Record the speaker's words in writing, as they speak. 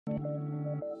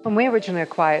When we originally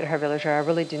acquired Herve Leger, I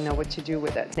really didn't know what to do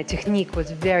with it. The technique was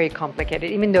very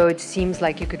complicated, even though it seems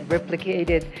like you could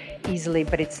replicate it easily,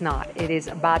 but it's not. It is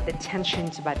about the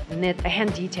tensions, about knit,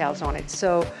 hand details on it.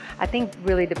 So I think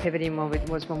really the pivoting moment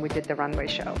was when we did the runway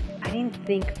show. I didn't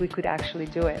think we could actually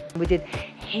do it. We did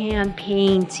hand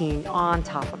painting on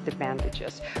top of the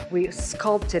bandages. We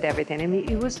sculpted everything. I mean,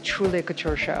 it was truly a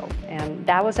couture show. And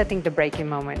that was, I think, the breaking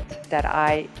moment that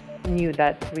I knew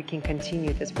that we can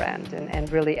continue this brand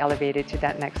and really elevate it to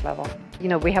that next level. You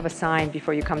know, we have a sign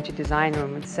before you come to design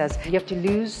room. It says you have to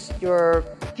lose your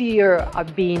fear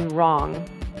of being wrong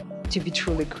to be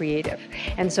truly creative.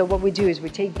 And so what we do is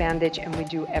we take bandage and we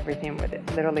do everything with it.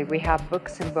 Literally, we have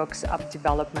books and books of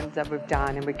development that we've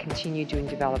done, and we continue doing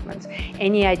developments.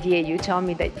 Any idea you tell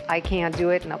me that I can't do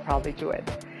it, and I'll probably do it.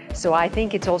 So I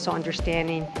think it's also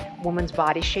understanding woman's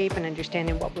body shape and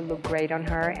understanding what would look great on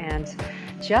her and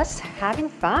just having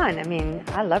fun. I mean,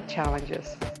 I love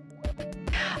challenges.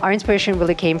 Our inspiration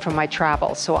really came from my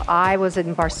travels. So I was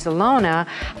in Barcelona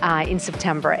in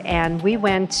September, and we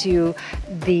went to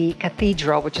the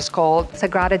Cathedral, which is called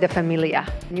Sagrada de Familia.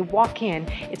 And you walk in,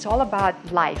 it's all about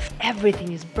life.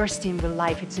 Everything is bursting with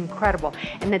life. It's incredible.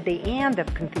 And at the end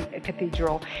of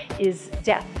Cathedral is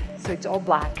death. So it's all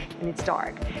black and it's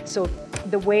dark. So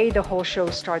the way the whole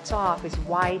show starts off is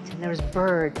white, and there's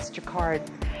birds, jacquard.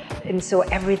 And so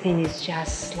everything is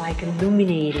just like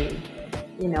illuminating,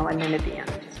 you know, and then at the end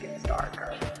it just gets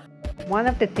darker. One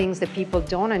of the things that people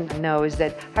don't know is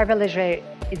that Herve Leger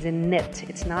is a knit.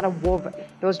 It's not a woven.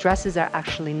 Those dresses are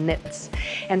actually knits.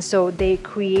 And so they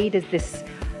created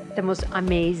the most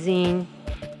amazing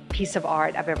piece of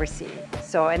art I've ever seen.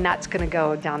 So, and that's gonna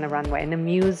go down the runway. And the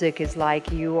music is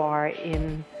like you are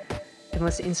in the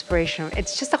most inspirational.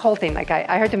 It's just the whole thing. Like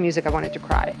I heard the music, I wanted to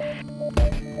cry.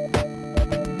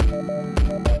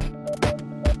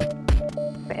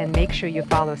 And make sure you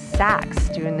follow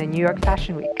Saks during the New York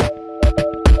Fashion Week.